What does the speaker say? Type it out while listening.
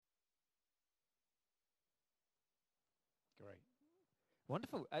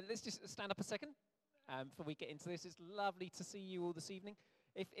Wonderful. Let's just stand up a second before we get into this. It's lovely to see you all this evening.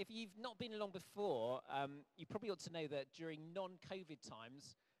 If you've not been along before, you probably ought to know that during non-COVID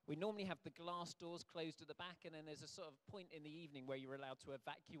times, we normally have the glass doors closed at the back, and then there's a sort of point in the evening where you're allowed to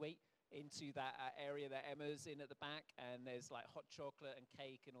evacuate into that area that Emma's in at the back, and there's like hot chocolate and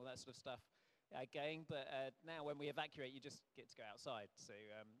cake and all that sort of stuff going. But now when we evacuate, you just get to go outside. So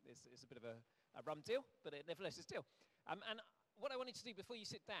it's a bit of a rum deal, but nevertheless it's still. And what I wanted to do before you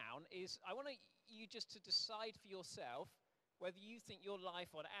sit down is I want you just to decide for yourself whether you think your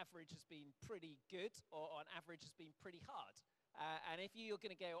life on average has been pretty good or on average has been pretty hard. And if you're going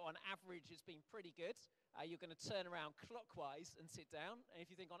to go on average it's been pretty good, you're going to turn around clockwise and sit down. And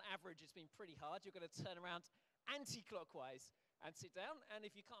if you think on average it's been pretty hard, you're going to turn around anti-clockwise and sit down. And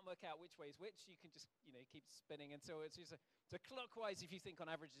if you can't work out which way is which, you can just keep spinning until it's just so clockwise if you think on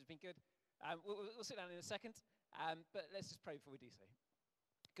average it's been good. We'll sit down in a second, but let's just pray before we do so.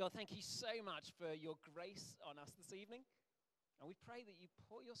 God, thank you so much for your grace on us this evening. And we pray that you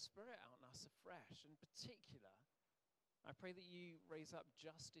pour your spirit out on us afresh. In particular, I pray that you raise up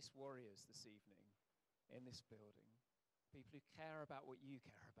justice warriors this evening in this building. People who care about what you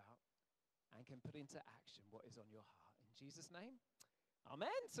care about and can put into action what is on your heart. In Jesus' name,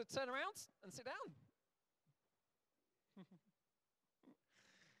 amen. So turn around and sit down.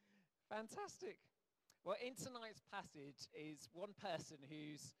 Fantastic. Well, in tonight's passage is one person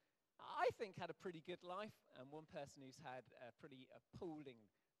who's, I think, had a pretty good life and one person who's had a pretty appalling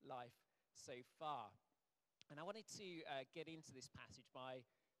life so far. And I wanted to get into this passage by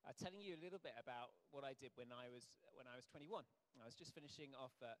telling you a little bit about what I did when I was 21. I was just finishing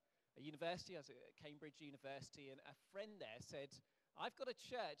off a university. I was at Cambridge University, and a friend there said, I've got a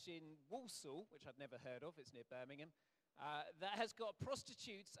church in Walsall, which I'd never heard of, it's near Birmingham, that has got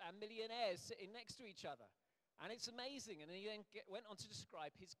prostitutes and millionaires sitting next to each other. And it's amazing. And he then went on to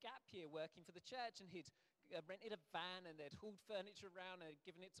describe his gap year working for the church, and he'd rented a van, and they'd hauled furniture around and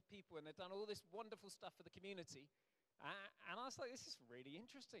given it to people, and they'd done all this wonderful stuff for the community. And I was like, this is really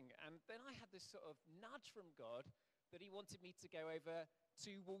interesting. And then I had this sort of nudge from God that he wanted me to go over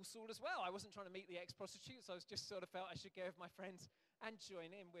to Walsall as well. I wasn't trying to meet the ex-prostitutes. I was just sort of felt I should go with my friends and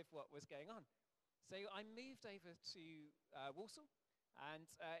join in with what was going on. So I moved over to Walsall, and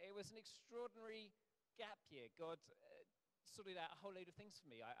it was an extraordinary gap year. God sorted out a whole load of things for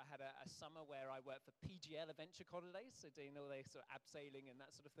me. I had a summer where I worked for PGL Adventure Holidays, so doing all their sort of abseiling and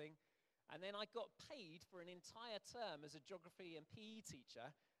that sort of thing. And then I got paid for an entire term as a geography and PE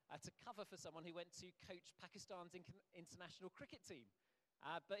teacher to cover for someone who went to coach Pakistan's international cricket team.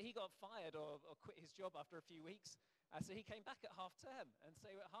 But he got fired or quit his job after a few weeks. So he came back at half term. And so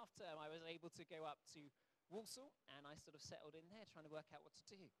at half term, I was able to go up to Walsall, and I sort of settled in there trying to work out what to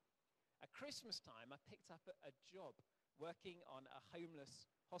do. At Christmas time, I picked up a job working on a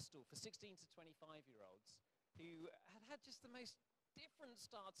homeless hostel for 16 to 25-year-olds who had had just the most different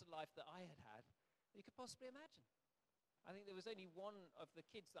start to life that I had had that you could possibly imagine. I think there was only one of the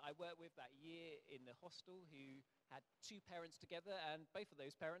kids that I worked with that year in the hostel who had two parents together, and both of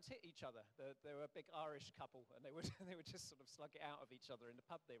those parents hit each other. They were a big Irish couple, and they would just sort of slug it out of each other in the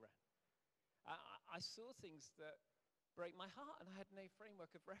pub they ran. I saw things that broke my heart, and I had no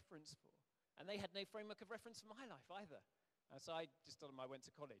framework of reference for. And they had no framework of reference for my life either. So I just told them I went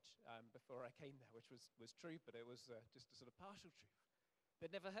to college before I came there, which was true, but it was just a sort of partial truth.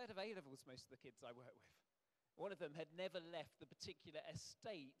 They'd never heard of A-levels, most of the kids I worked with. One of them had never left the particular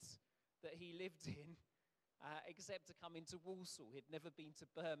estate that he lived in, except to come into Walsall. He'd never been to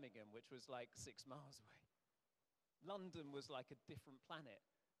Birmingham, which was like 6 miles away. London was like a different planet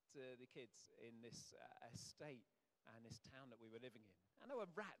to the kids in this estate and this town that we were living in. And there were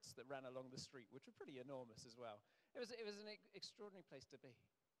rats that ran along the street, which were pretty enormous as well. It was an extraordinary place to be.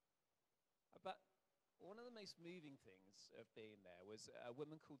 But one of the most moving things of being there was a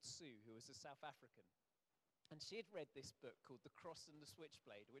woman called Sue, who was a South African. And she had read this book called The Cross and the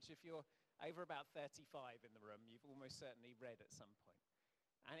Switchblade, which if you're over about 35 in the room, you've almost certainly read at some point.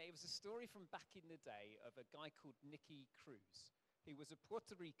 And it was a story from back in the day of a guy called Nicky Cruz, who was a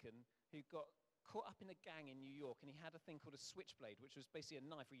Puerto Rican who got caught up in a gang in New York, and he had a thing called a switchblade, which was basically a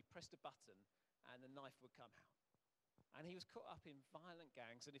knife where you pressed a button and the knife would come out. And he was caught up in violent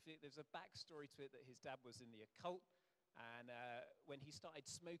gangs, and there's a backstory to it that his dad was in the occult, and when he started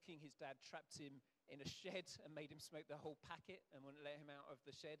smoking, his dad trapped him in a shed and made him smoke the whole packet and wouldn't let him out of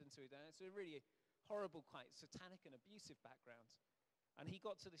the shed until he died. So a really horrible, quite satanic and abusive background. And he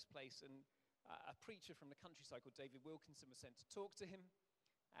got to this place, and a preacher from the countryside called David Wilkinson was sent to talk to him.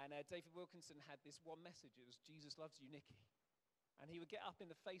 And David Wilkinson had this one message. It was, Jesus loves you, Nicky. And he would get up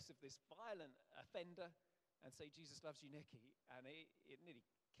in the face of this violent offender and say, Jesus loves you, Nicky. And it nearly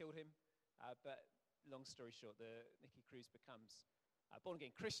killed him. But long story short, Nicky Cruz becomes a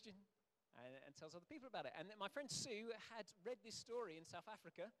born-again Christian and tells other people about it. And my friend Sue had read this story in South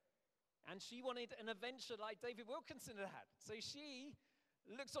Africa, and she wanted an adventure like David Wilkinson had had. So she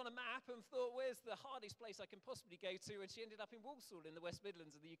looked on a map and thought, where's the hardest place I can possibly go to? And she ended up in Walsall in the West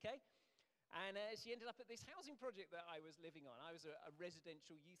Midlands of the UK. And she ended up at this housing project that I was living on. I was a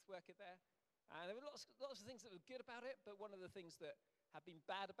residential youth worker there. And there were lots of things that were good about it, but one of the things that had been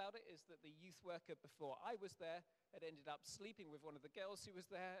bad about it is that the youth worker before I was there had ended up sleeping with one of the girls who was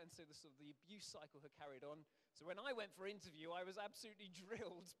there, and so the abuse cycle had carried on. So when I went for interview, I was absolutely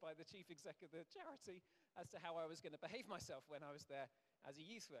drilled by the chief exec of the charity as to how I was going to behave myself when I was there as a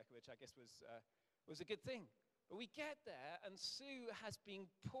youth worker, which I guess was a good thing. But we get there, and Sue has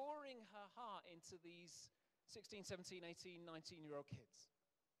been pouring her heart into these 16, 17, 18, 19-year-old kids.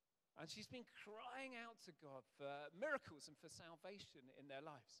 And she's been crying out to God for miracles and for salvation in their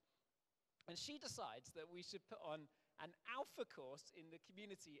lives. And she decides that we should put on an Alpha course in the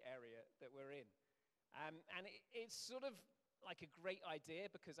community area that we're in. And it's sort of like a great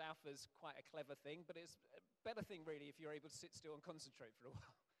idea because Alpha's quite a clever thing, but it's a better thing really if you're able to sit still and concentrate for a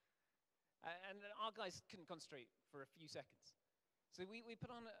while. And our guys couldn't concentrate for a few seconds. So we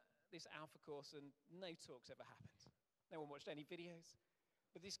put on this Alpha course and no talks ever happened. No one watched any videos.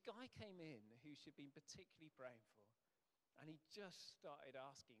 But this guy came in who she'd been particularly praying for, and he just started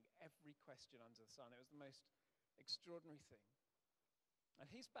asking every question under the sun. It was the most extraordinary thing.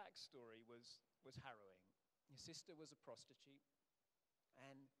 And his backstory was harrowing. His sister was a prostitute,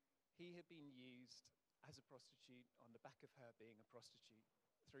 and he had been used as a prostitute on the back of her being a prostitute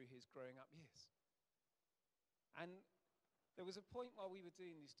through his growing up years. And there was a point while we were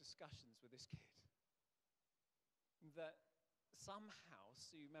doing these discussions with this kid that somehow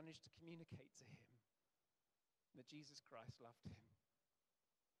Sue managed to communicate to him that Jesus Christ loved him.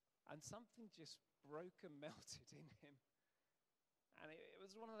 And something just broke and melted in him. And it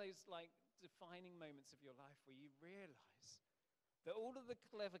was one of those like defining moments of your life where you realize that all of the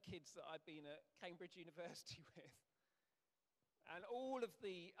clever kids that I'd been at Cambridge University with, and all of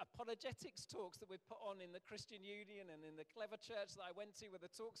the apologetics talks that we'd put on in the Christian Union and in the clever church that I went to, where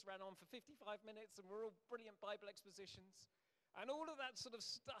the talks ran on for 55 minutes and were all brilliant Bible expositions, and all of that sort of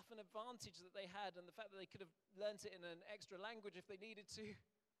stuff and advantage that they had, and the fact that they could have learnt it in an extra language if they needed to,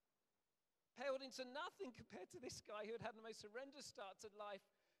 paled into nothing compared to this guy who had had the most horrendous start to life,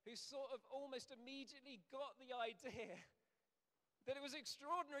 who sort of almost immediately got the idea that it was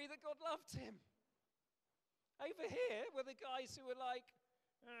extraordinary that God loved him. Over here were the guys who were like,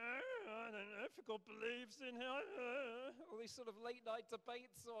 I don't know if God believes in him. All these sort of late night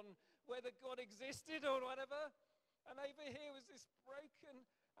debates on whether God existed or whatever. And over here was this broken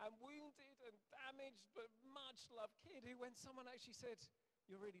and wounded and damaged but much loved kid who, when someone actually said,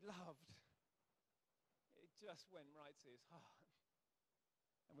 "You're really loved," it just went right to his heart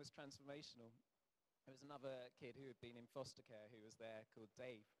and was transformational. There was another kid who had been in foster care who was there called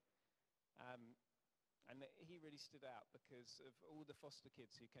Dave. And he really stood out because of all the foster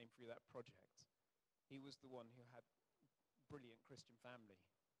kids who came through that project. He was the one who had brilliant Christian family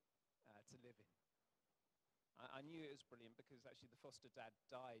to live in. I knew it was brilliant because actually the foster dad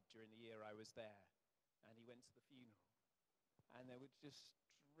died during the year I was there, and he went to the funeral. And there were just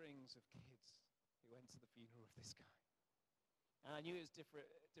strings of kids who went to the funeral of this guy. And I knew it was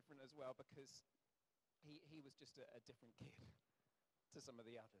different as well because he was just a different kid to some of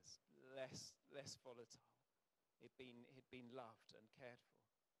the others, less volatile. He'd been loved and cared for.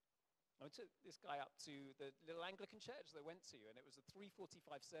 I took this guy up to the little Anglican church they went to, and it was a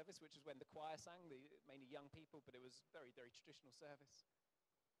 3:45 service, which is when the choir sang, mainly young people, but it was very, very traditional service.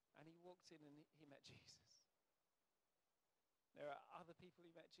 And he walked in and he met Jesus. There are other people who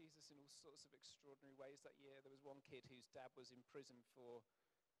met Jesus in all sorts of extraordinary ways that year. There was one kid whose dad was in prison for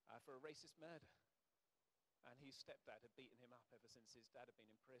a racist murder, and whose stepdad had beaten him up ever since his dad had been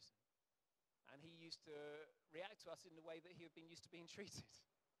in prison. And he used to react to us in the way that he had been used to being treated.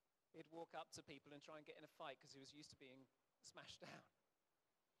 He'd walk up to people and try and get in a fight because he was used to being smashed down.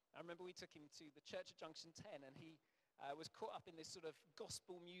 I remember we took him to the church at Junction 10, and he was caught up in this sort of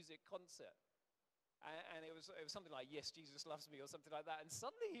gospel music concert. And it was something like, "Yes, Jesus loves me," or something like that. And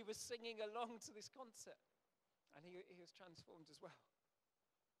suddenly he was singing along to this concert. And he was transformed as well.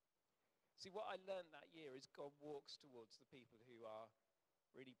 See, what I learned that year is God walks towards the people who are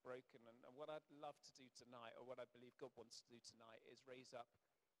really broken. And what I'd love to do tonight, or what I believe God wants to do tonight, is raise up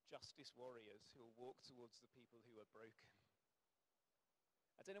justice warriors who will walk towards the people who are broken.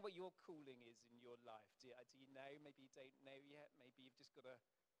 I don't know what your calling is in your life. Do you know? Maybe you don't know yet. Maybe you've just got a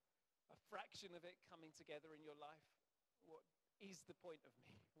fraction of it coming together in your life? What is the point of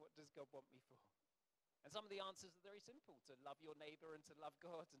me? What does God want me for? And some of the answers are very simple: to love your neighbor and to love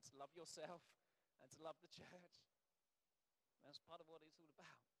God and to love yourself and to love the church. That's part of what it's all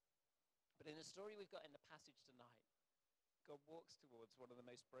about. But in the story we've got in the passage tonight, God walks towards one of the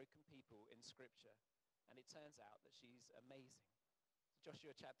most broken people in Scripture, and it turns out that she's amazing. So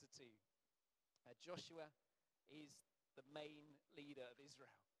Joshua chapter 2. Joshua is the main leader of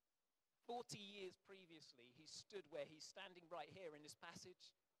Israel. 40 years previously, he stood where he's standing right here in this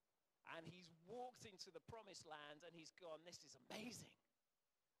passage, and he's walked into the promised land, and he's gone, this is amazing.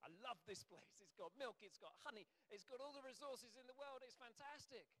 I love this place. It's got milk, it's got honey, it's got all the resources in the world, it's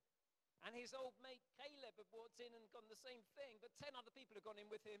fantastic. And his old mate Caleb had walked in and gone the same thing, but 10 other people have gone in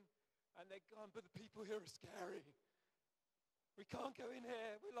with him, and they're gone, but the people here are scary. We can't go in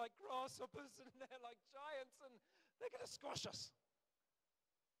here. We're like grasshoppers, and they're like giants, and they're going to squash us.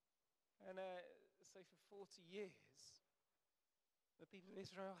 And so for 40 years, the people of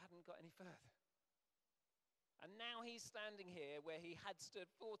Israel hadn't got any further. And now he's standing here where he had stood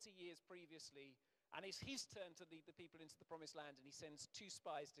 40 years previously, and it's his turn to lead the people into the promised land, and he sends 2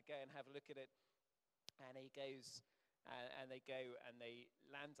 spies to go and have a look at it. And he goes, and they go, and they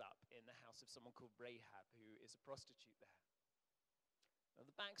land up in the house of someone called Rahab, who is a prostitute there. Now,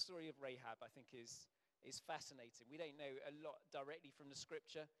 the backstory of Rahab, I think, is fascinating. We don't know a lot directly from the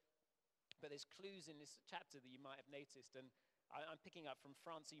scripture, but there's clues in this chapter that you might have noticed. And I'm picking up from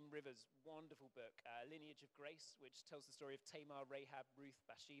Francine Rivers' wonderful book, Lineage of Grace, which tells the story of Tamar, Rahab, Ruth,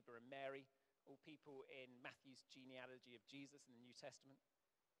 Bathsheba, and Mary, all people in Matthew's genealogy of Jesus in the New Testament.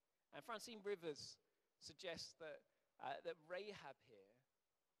 And Francine Rivers suggests that Rahab here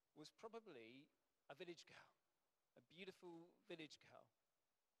was probably a village girl, a beautiful village girl.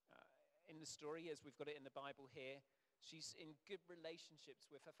 In the story, as we've got it in the Bible here, she's in good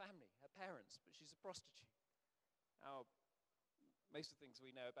relationships with her family, her parents, but she's a prostitute. Now, most of the things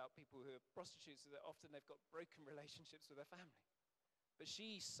we know about people who are prostitutes is that often they've got broken relationships with their family. But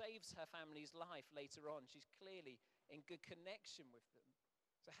she saves her family's life later on. She's clearly in good connection with them.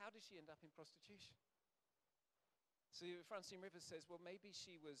 So how did she end up in prostitution? So Francine Rivers says, well, maybe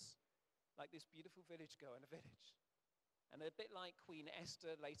she was like this beautiful village girl in a village. And a bit like Queen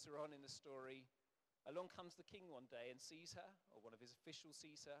Esther later on in the story, along comes the king one day and sees her, or one of his officials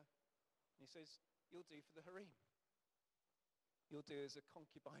sees her, and he says, you'll do for the harem. You'll do as a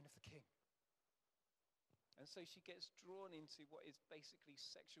concubine of the king. And so she gets drawn into what is basically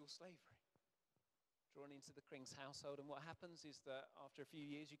sexual slavery, drawn into the king's household. And what happens is that after a few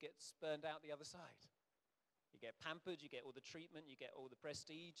years, you get spurned out the other side. You get pampered, you get all the treatment, you get all the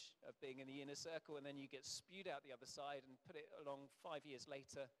prestige of being in the inner circle, and then you get spewed out the other side, and put it along 5 years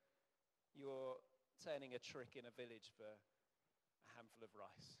later, you're turning a trick in a village for a handful of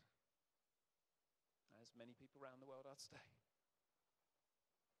rice. As many people around the world are today.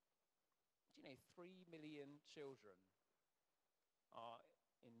 Do you know 3 million children are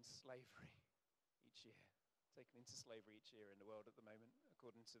in slavery each year, taken into slavery each year in the world at the moment,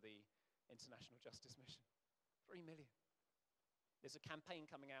 according to the International Justice Mission. 3 million. There's a campaign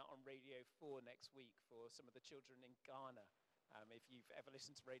coming out on Radio 4 next week for some of the children in Ghana. If you've ever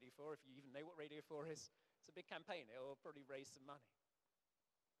listened to Radio 4, if you even know what Radio 4 is, it's a big campaign. It will probably raise some money.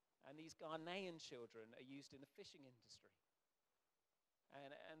 And these Ghanaian children are used in the fishing industry.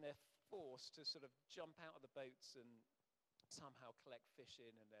 And they're forced to sort of jump out of the boats and somehow collect fish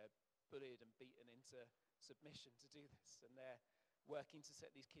in, and they're bullied and beaten into submission to do this. And they're working to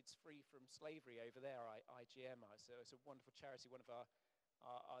set these kids free from slavery over there, IGM. So it's a wonderful charity. One of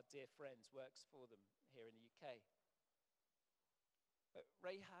our dear friends works for them here in the UK. But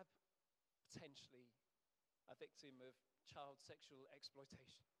Rahab, potentially a victim of child sexual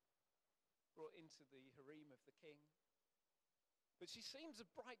exploitation, brought into the harem of the king. But she seems a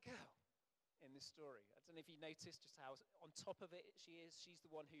bright girl in this story. I don't know if you noticed just how on top of it she is. She's the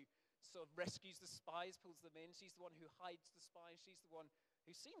one who sort of rescues the spies, pulls them in. She's the one who hides the spies. She's the one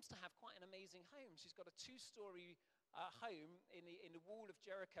who seems to have quite an amazing home. She's got a 2-story home in the wall of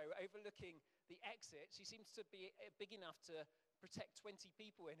Jericho overlooking the exit. She seems to be big enough to protect 20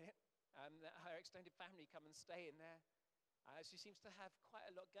 people in it. Her extended family come and stay in there. She seems to have quite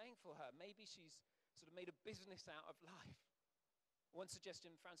a lot going for her. Maybe she's sort of made a business out of life. One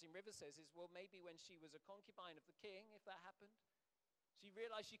suggestion Francine Rivers says is, well, maybe when she was a concubine of the king, if that happened, she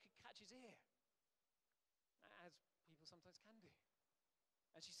realized she could catch his ear, as people sometimes can do.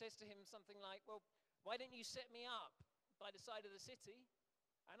 And she says to him something like, well, why don't you set me up by the side of the city,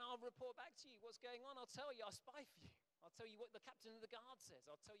 and I'll report back to you what's going on. I'll tell you, I'll spy for you. I'll tell you what the captain of the guard says.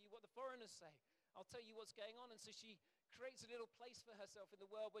 I'll tell you what the foreigners say. I'll tell you what's going on. And so she creates a little place for herself in the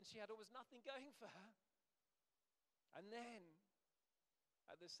world when she had almost nothing going for her. And then,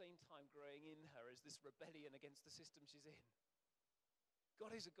 at the same time, growing in her is this rebellion against the system she's in.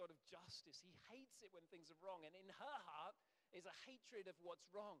 God is a God of justice. He hates it when things are wrong. And in her heart is a hatred of what's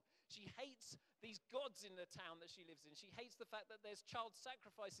wrong. She hates these gods in the town that she lives in. She hates the fact that there's child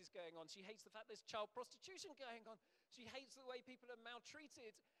sacrifices going on. She hates the fact there's child prostitution going on. She hates the way people are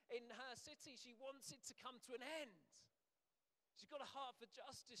maltreated in her city. She wants it to come to an end. She's got a heart for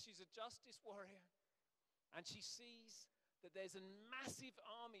justice. She's a justice warrior. And she sees that there's a massive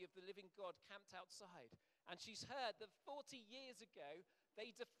army of the living God camped outside. And she's heard that 40 years ago,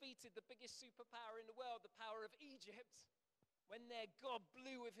 they defeated the biggest superpower in the world, the power of Egypt. When their God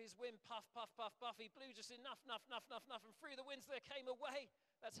blew with his wind, puff, puff, puff, puff, he blew just enough, and through the winds there came a way.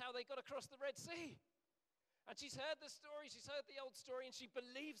 That's how they got across the Red Sea. And she's heard the story, she's heard the old story, and she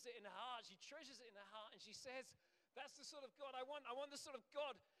believes it in her heart. She treasures it in her heart, and she says, that's the sort of God I want. I want the sort of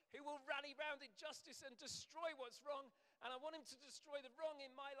God who will rally round in justice and destroy what's wrong. And I want him to destroy the wrong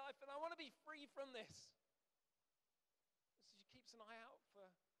in my life, and I want to be free from this. So she keeps an eye out for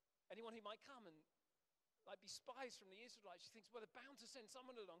anyone who might come and be spies from the Israelites. She thinks, well, they're bound to send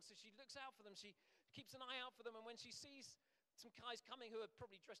someone along. So she looks out for them. She keeps an eye out for them. And when she sees some guys coming who are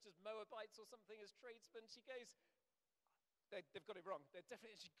probably dressed as Moabites or something, as tradesmen, she goes, they've got it wrong. They're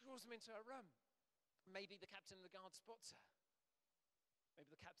definitely, she draws them into her room. Maybe the captain of the guard spots her.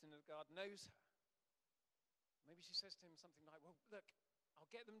 Maybe the captain of the guard knows her. Maybe she says to him something like, well, look, I'll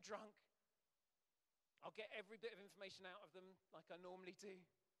get them drunk. I'll get every bit of information out of them like I normally do.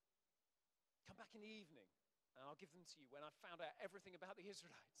 Come back in the evening and I'll give them to you when I've found out everything about the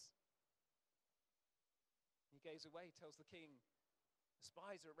Israelites. He goes away, tells the king, the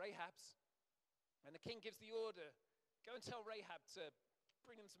spies are at Rahab's. And the king gives the order, go and tell Rahab to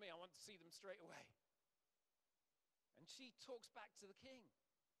bring them to me. I want to see them straight away. And she talks back to the king.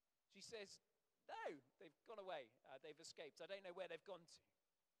 She says, no, they've gone away. They've escaped. I don't know where they've gone to.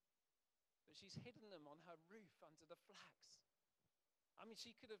 But she's hidden them on her roof under the flax. I mean,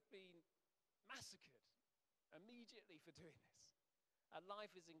 she could have been massacred immediately for doing this. Her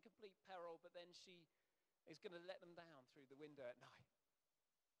life is in complete peril, but then she is going to let them down through the window at night.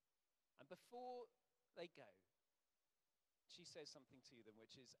 And before they go, she says something to them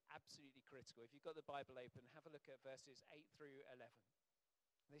which is absolutely critical. If you've got the Bible open, have a look at verses 8 through 11.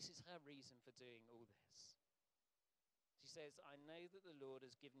 This is her reason for doing all this. She says, I know that the Lord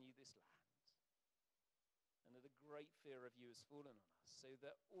has given you this land, and that a great fear of you has fallen on us, so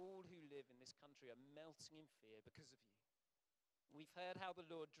that all who live in this country are melting in fear because of you. We've heard how the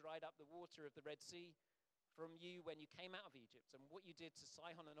Lord dried up the water of the Red Sea from you when you came out of Egypt, and what you did to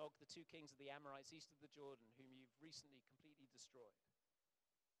Sihon and Og, the two kings of the Amorites east of the Jordan, whom you've recently completely destroyed.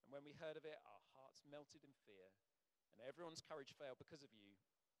 And when we heard of it, our hearts melted in fear, and everyone's courage failed because of you.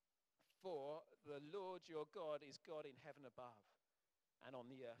 For the Lord your God is God in heaven above and on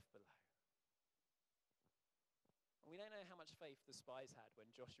the earth below. And we don't know how much faith the spies had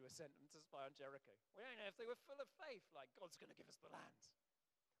when Joshua sent them to spy on Jericho. We don't know if they were full of faith, like God's going to give us the land.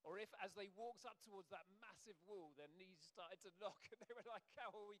 Or if as they walked up towards that massive wall, their knees started to knock and they were like,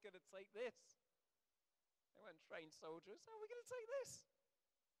 how are we going to take this? They weren't trained soldiers. How are we going to take this?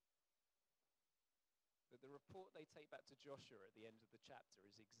 But the report they take back to Joshua at the end of the chapter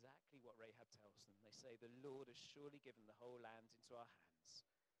is exactly what Rahab tells them. They say, the Lord has surely given the whole land into our hands.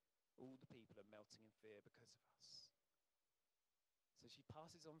 All the people are melting in fear because of us. So she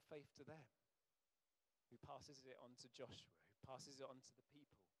passes on faith to them, who passes it on to Joshua, who passes it on to the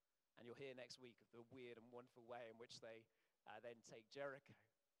people. And you'll hear next week of the weird and wonderful way in which they then take Jericho.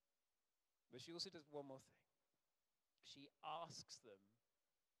 But she also does one more thing. She asks them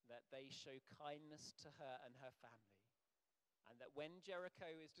that they show kindness to her and her family. And that when Jericho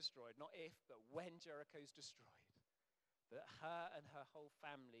is destroyed, not if, but when Jericho is destroyed, that her and her whole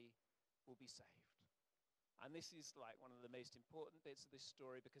family will be saved. And this is like one of the most important bits of this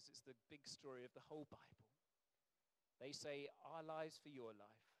story because it's the big story of the whole Bible. They say, our lives for your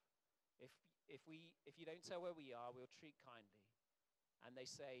life. If you don't tell where we are, we'll treat kindly. And they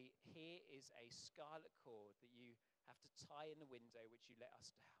say, here is a scarlet cord that you have to tie in the window which you let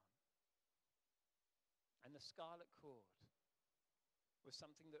us down. And the scarlet cord was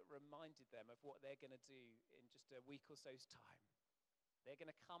something that reminded them of what they're going to do in just a week or so's time. They're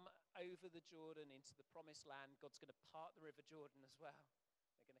going to come over the Jordan into the promised land. God's going to part the river Jordan as well.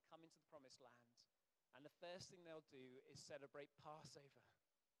 They're going to come into the promised land. And the first thing they'll do is celebrate Passover.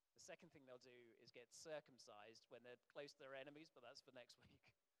 The second thing they'll do is get circumcised when they're close to their enemies, but that's for next week.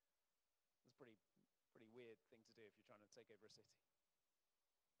 It's a pretty weird thing to do if you're trying to take over a city.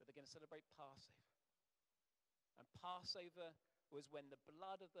 but they're going to celebrate Passover. And Passover was when the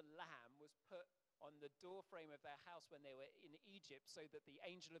blood of the lamb was put on the doorframe of their house when they were in Egypt, so that the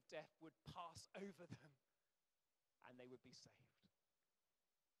angel of death would pass over them and they would be saved.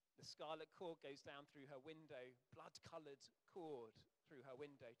 The scarlet cord goes down through her window, blood-colored cord through her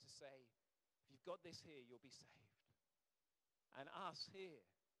window, to say, if you've got this here, you'll be saved. And us here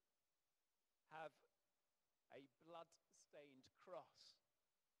have a blood-stained cross,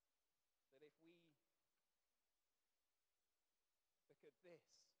 that if we look at this,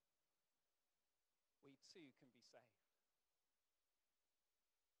 we too can be saved.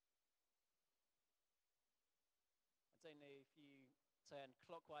 I don't know if you turn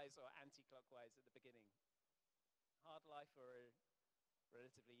clockwise or anti-clockwise at the beginning. Hard life or a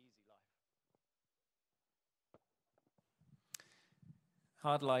relatively easy life?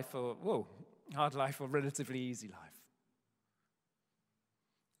 Hard life or relatively easy life.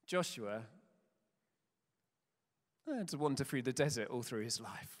 Joshua had to wander through the desert all through his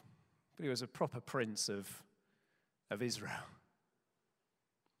life, but he was a proper prince of Israel.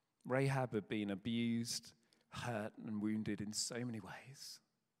 Rahab had been abused, hurt, and wounded in so many ways.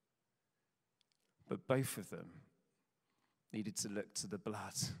 But both of them needed to look to the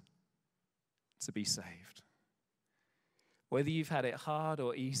blood to be saved. Whether you've had it hard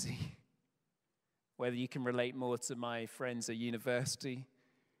or easy, whether you can relate more to my friends at university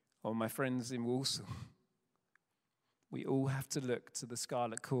or my friends in Walsall, we all have to look to the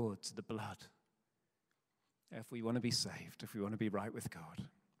scarlet cord, to the blood, if we want to be saved, if we want to be right with God.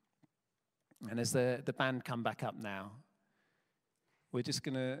 And as the band come back up now, we're just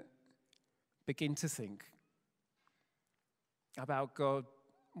going to begin to think about, God,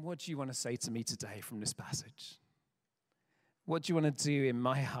 what do you want to say to me today from this passage? What do you want to do in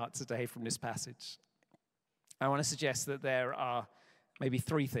my heart today from this passage? I want to suggest that there are maybe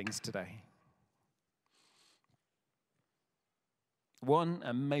 3 things today. One,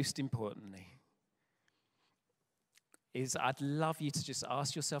 and most importantly, is I'd love you to just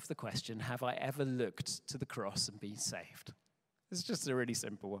ask yourself the question, have I ever looked to the cross and been saved? It's just a really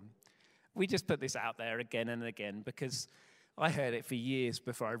simple one. We just put this out there again and again because I heard it for years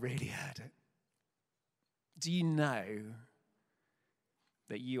before I really heard it. Do you know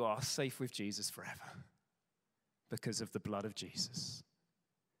that you are safe with Jesus forever because of the blood of Jesus?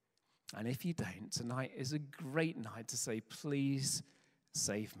 And if you don't, tonight is a great night to say, please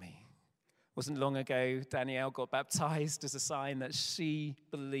save me. It wasn't long ago, Danielle got baptized as a sign that she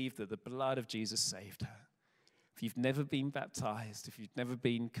believed that the blood of Jesus saved her. If you've never been baptized, if you've never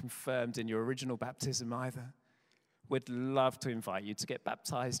been confirmed in your original baptism either, we'd love to invite you to get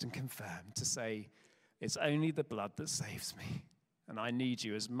baptized and confirmed, to say, it's only the blood that saves me. And I need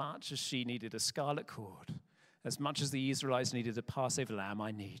you as much as she needed a scarlet cord, as much as the Israelites needed a Passover lamb,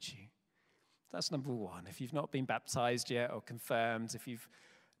 I need you. That's number one. If you've not been baptized yet or confirmed, if you've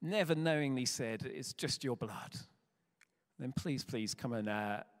never knowingly said it's just your blood, then please come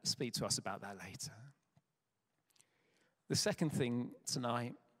and speak to us about that later. The second thing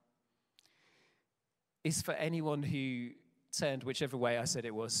tonight is for anyone who turned whichever way I said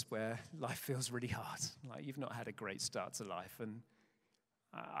it was, where life feels really hard, like you've not had a great start to life, and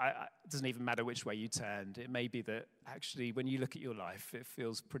it doesn't even matter which way you turned. It may be that actually when you look at your life, it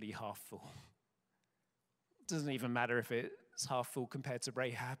feels pretty half full. It doesn't even matter if it's half full compared to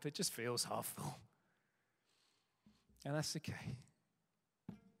Rahab, it just feels half full. And that's okay.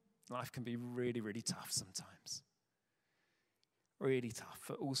 Life can be really, really tough sometimes. Really tough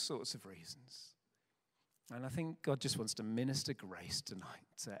for all sorts of reasons. And I think God just wants to minister grace tonight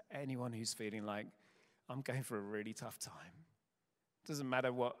to anyone who's feeling like, I'm going through a really tough time. Doesn't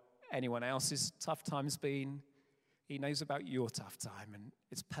matter what anyone else's tough time's been. He knows about your tough time, and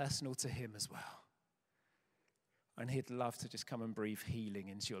it's personal to him as well. And he'd love to just come and breathe healing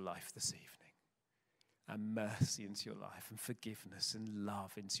into your life this evening, and mercy into your life, and forgiveness and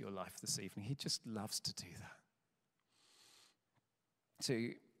love into your life this evening. He just loves to do that. So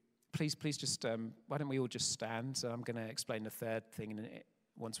please just, why don't we all just stand? So I'm going to explain the third thing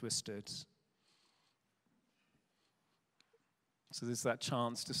once we're stood. So there's that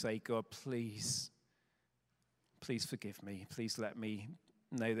chance to say, God, please forgive me. Please let me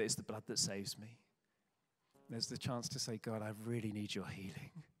know that it's the blood that saves me. There's the chance to say, God, I really need your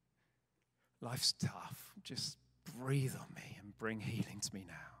healing. Life's tough. Just breathe on me and bring healing to me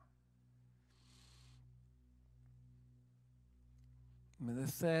now. And then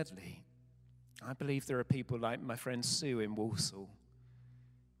thirdly, I believe there are people like my friend Sue in Walsall,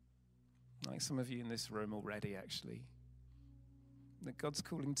 like some of you in this room already, actually, that God's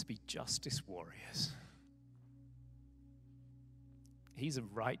calling to be justice warriors. He's a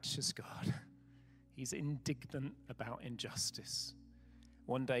righteous God. He's indignant about injustice.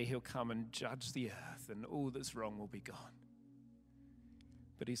 One day he'll come and judge the earth, and all that's wrong will be gone.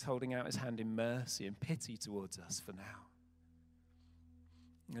 But he's holding out his hand in mercy and pity towards us for now.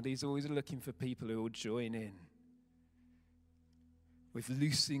 And he's always looking for people who will join in with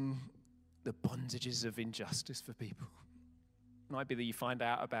loosing the bondages of injustice for people. It might be that you find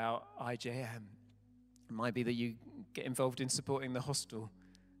out about IJM. It might be that you get involved in supporting the hostel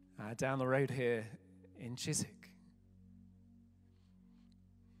down the road here in Chiswick.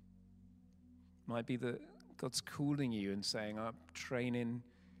 It might be that God's calling you and saying, I'm training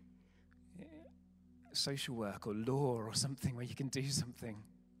social work or law or something where you can do something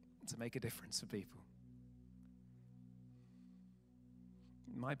to make a difference for people.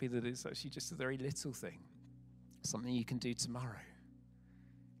 It might be that it's actually just a very little thing, something you can do tomorrow.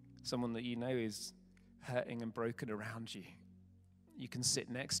 Someone that you know is hurting and broken around you. You can sit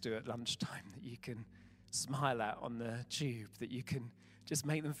next to at lunchtime, that you can smile at on the tube, that you can just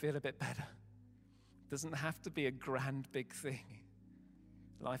make them feel a bit better. It doesn't have to be a grand big thing.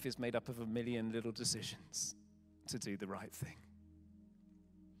 Life is made up of a million little decisions to do the right thing.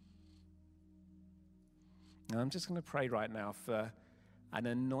 Now, I'm just going to pray right now for an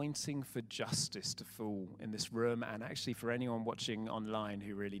anointing for justice to fall in this room, and actually for anyone watching online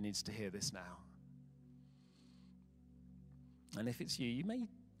who really needs to hear this now. And if it's you, you may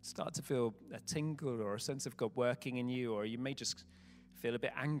start to feel a tingle or a sense of God working in you, or you may just feel a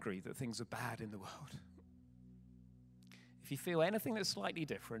bit angry that things are bad in the world. If you feel anything that's slightly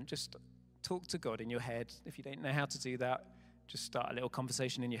different, just talk to God in your head. If you don't know how to do that, just start a little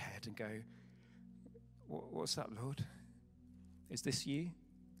conversation in your head and go, what's that, Lord? Is this you?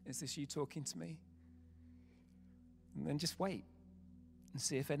 Is this you talking to me? And then just wait and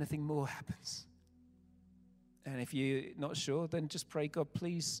see if anything more happens. And if you're not sure, then just pray, God,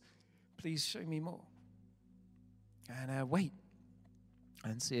 please show me more. And wait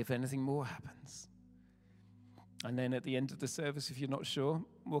and see if anything more happens. And then at the end of the service, if you're not sure,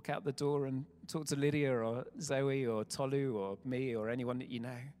 walk out the door and talk to Lydia or Zoe or Tolu or me or anyone that you know.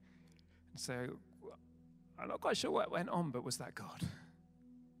 And say, I'm not quite sure what went on, but was that God?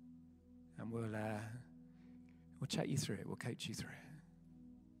 And we'll chat you through it. We'll coach you through it.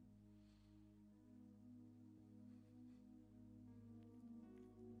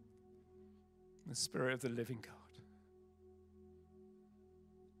 The Spirit of the living God.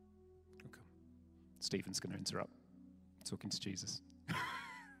 Okay. Stephen's going to interrupt, talking to Jesus.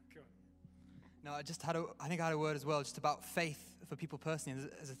 No, I think I had a word as well, just about faith for people personally.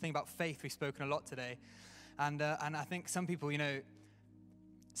 There's a thing about faith we've spoken a lot today. And I think some people need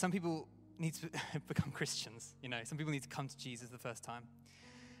to become Christians. Some people need to come to Jesus the first time.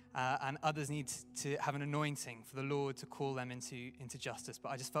 And others need to have an anointing for the Lord to call them into justice. But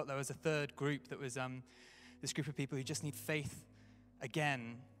I just felt there was a third group that was this group of people who just need faith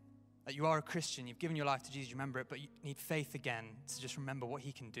again. That you are a Christian, you've given your life to Jesus, you remember it, but you need faith again to just remember what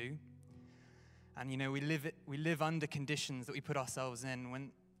he can do. And we live under conditions that we put ourselves in.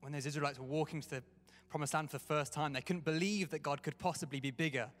 When those Israelites were walking to the Promised Land for the first time, they couldn't believe that God could possibly be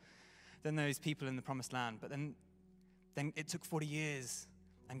bigger than those people in the Promised Land. But then it took 40 years,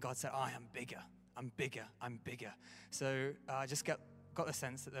 and God said, I am bigger, I'm bigger, I'm bigger. So I just got the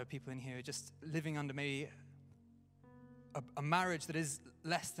sense that there are people in here who are just living under maybe a marriage that is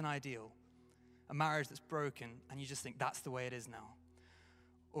less than ideal, a marriage that's broken, and you just think that's the way it is now.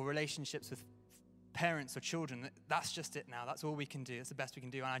 Or relationships with parents or children, that's just it now. That's all we can do. It's the best we can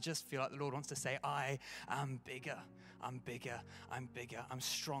do. And I just feel like the Lord wants to say, I am bigger. I'm bigger. I'm bigger. I'm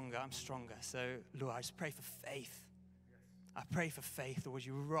stronger. I'm stronger. So, Lord, I just pray for faith. I pray for faith. Lord, would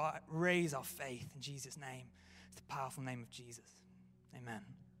you raise our faith in Jesus' name? It's the powerful name of Jesus. Amen.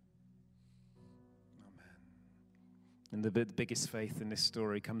 Amen. And the biggest faith in this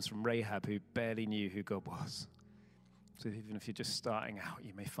story comes from Rahab, who barely knew who God was. So even if you're just starting out,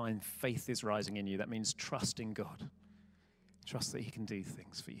 you may find faith is rising in you. That means trust in God. Trust that he can do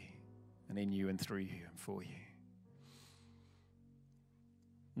things for you and in you and through you and for you.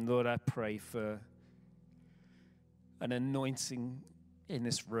 And Lord, I pray for an anointing in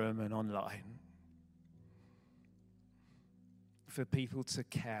this room and online for people to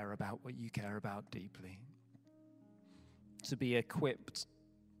care about what you care about deeply, to be equipped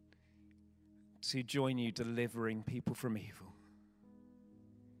to join you delivering people from evil,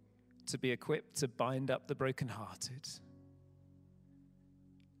 to be equipped to bind up the brokenhearted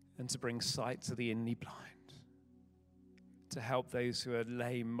and to bring sight to the inly blind, to help those who are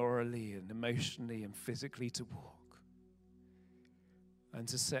lame morally and emotionally and physically to walk, and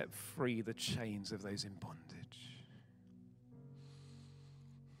to set free the chains of those in bondage.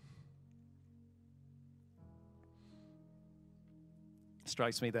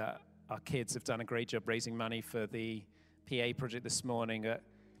 strikes me that our kids have done a great job raising money for the PA project this morning.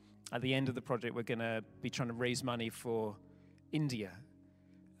 At the end of the project, we're going to be trying to raise money for India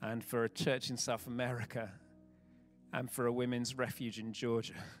and for a church in South America and for a women's refuge in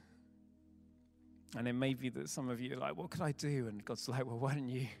Georgia. And it may be that some of you are like, what could I do? And God's like, well, why don't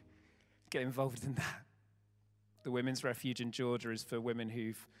you get involved in that? The women's refuge in Georgia is for women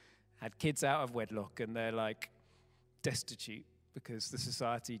who've had kids out of wedlock and they're like destitute because the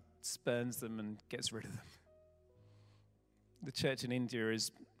society spurns them and gets rid of them. The church in India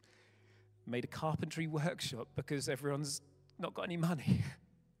has made a carpentry workshop because everyone's not got any money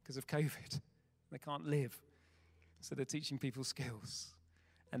because of COVID. They can't live. So they're teaching people skills.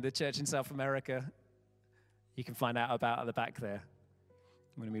 And the church in South America, you can find out about at the back there.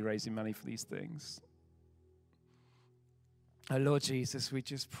 I'm going to be raising money for these things. Oh, Lord Jesus, we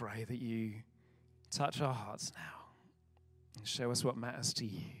just pray that you touch our hearts now and show us what matters to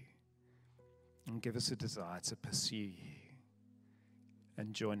you and give us a desire to pursue you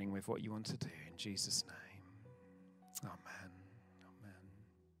and joining with what you want to do in Jesus' name.